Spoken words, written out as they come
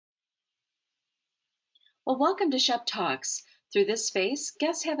Well, welcome to SHEP Talks. Through this space,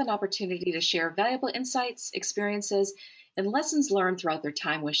 guests have an opportunity to share valuable insights, experiences, and lessons learned throughout their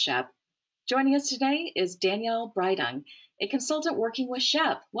time with SHEP. Joining us today is Danielle Breidung, a consultant working with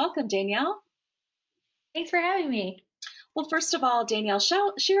SHEP. Welcome, Danielle. Thanks for having me. Well, first of all, Danielle,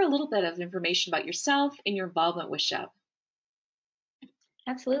 share a little bit of information about yourself and your involvement with SHEP.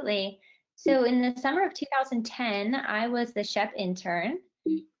 Absolutely. So in the summer of 2010, I was the SHEP intern.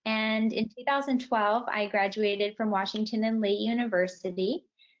 And in 2012, I graduated from Washington and Lee University,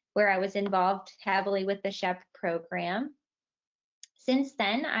 where I was involved heavily with the SHEP program. Since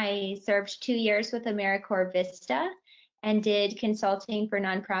then, I served 2 years with AmeriCorps Vista and did consulting for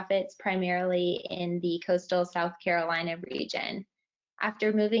nonprofits primarily in the coastal South Carolina region.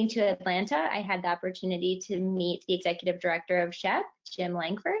 After moving to Atlanta, I had the opportunity to meet the executive director of SHEP, Jim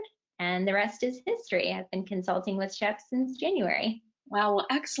Langford, and the rest is history. I've been consulting with SHEP since January. Wow, well,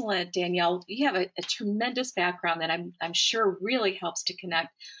 excellent, Danielle. You have a tremendous background that I'm sure really helps to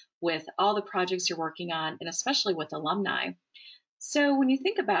connect with all the projects you're working on, and especially with alumni. So when you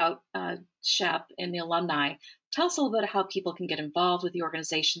think about SHEP and the alumni, tell us a little bit how people can get involved with the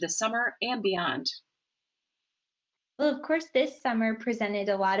organization this summer and beyond. Well, of course, this summer presented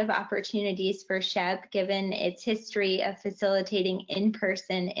a lot of opportunities for SHEP given its history of facilitating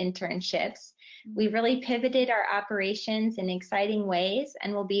in-person internships. We really pivoted our operations in exciting ways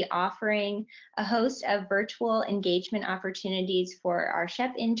and will be offering a host of virtual engagement opportunities for our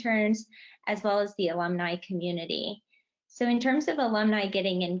SHEP interns as well as the alumni community. So in terms of alumni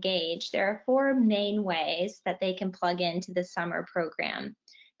getting engaged, there are four main ways that they can plug into the summer program.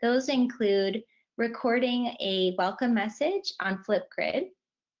 Those include recording a welcome message on Flipgrid,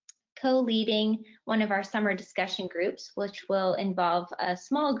 co-leading one of our summer discussion groups, which will involve a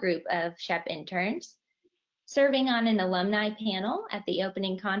small group of SHEP interns, serving on an alumni panel at the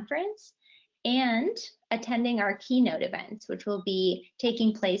opening conference, and attending our keynote events, which will be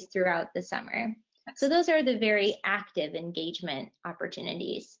taking place throughout the summer. So those are the very active engagement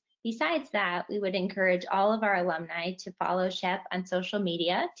opportunities. Besides that, we would encourage all of our alumni to follow SHEP on social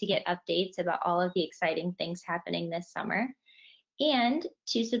media to get updates about all of the exciting things happening this summer, and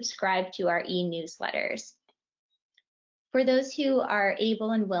to subscribe to our e-newsletters. For those who are able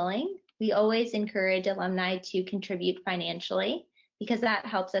and willing, we always encourage alumni to contribute financially because that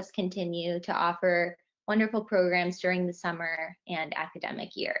helps us continue to offer wonderful programs during the summer and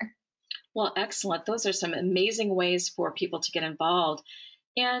academic year. Well, excellent. Those are some amazing ways for people to get involved.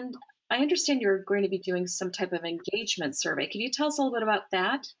 And I understand you're going to be doing some type of engagement survey. Can you tell us a little bit about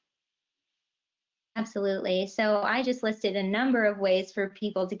that? Absolutely. So I just listed a number of ways for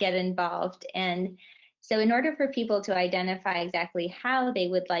people to get involved. And so in order for people to identify exactly how they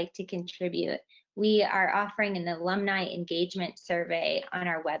would like to contribute, we are offering an alumni engagement survey on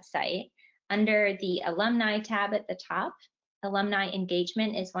our website. Under the alumni tab at the top, alumni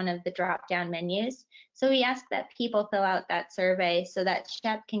engagement is one of the drop-down menus. So we ask that people fill out that survey so that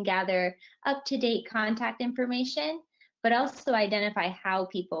SHEP can gather up-to-date contact information, but also identify how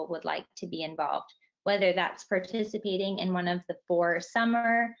people would like to be involved, whether that's participating in one of the four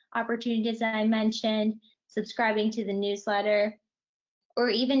summer opportunities that I mentioned, subscribing to the newsletter, or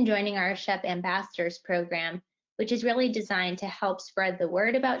even joining our SHEP Ambassadors program, which is really designed to help spread the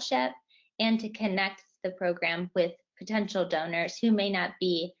word about SHEP and to connect the program with potential donors who may not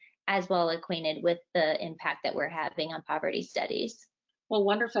be as well acquainted with the impact that we're having on poverty studies. Well,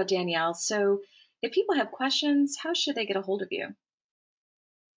 wonderful, Danielle. So if people have questions, how should they get a hold of you?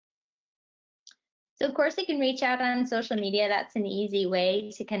 So of course they can reach out on social media. That's an easy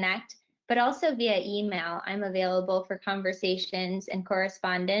way to connect, but also via email. I'm available for conversations and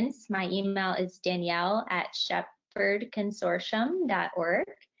correspondence. My email is danielle@shepherdconsortium.org.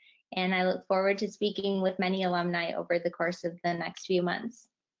 And I look forward to speaking with many alumni over the course of the next few months.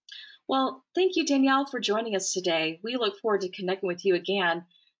 Well, thank you, Danielle, for joining us today. We look forward to connecting with you again.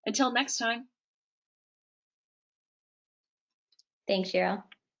 Until next time. Thanks, Cheryl.